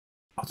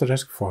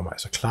Autodesk Forma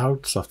is a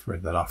cloud software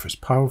that offers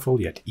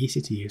powerful yet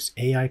easy-to-use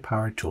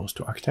AI-powered tools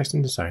to architects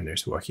and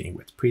designers working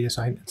with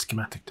pre-design and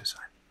schematic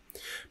design.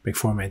 Bring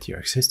Forma into your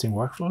existing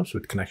workflows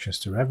with connections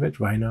to Revit,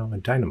 Rhino,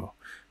 and Dynamo.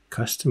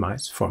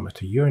 Customize Forma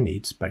to your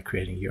needs by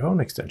creating your own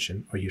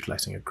extension or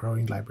utilizing a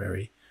growing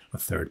library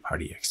of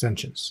third-party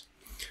extensions.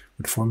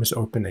 With Forma's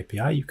open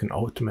API, you can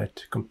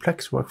automate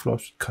complex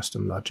workflows with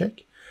custom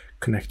logic,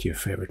 connect to your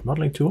favorite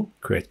modeling tool,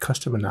 create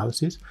custom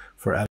analyses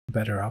for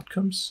better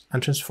outcomes,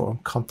 and transform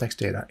context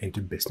data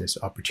into business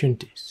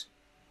opportunities.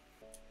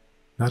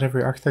 Not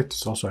every architect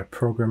is also a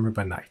programmer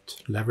by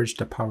night. Leverage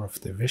the power of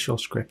the visual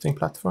scripting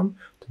platform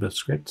to build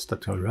scripts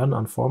that will run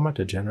on Forma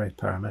to generate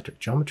parametric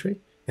geometry,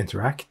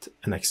 interact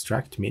and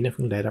extract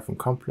meaningful data from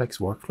complex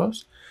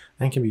workflows,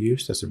 and can be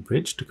used as a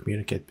bridge to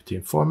communicate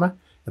between Forma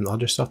and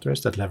other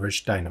softwares that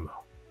leverage Dynamo.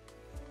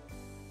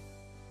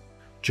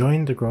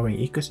 Join the growing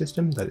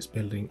ecosystem that is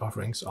building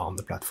offerings on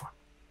the platform.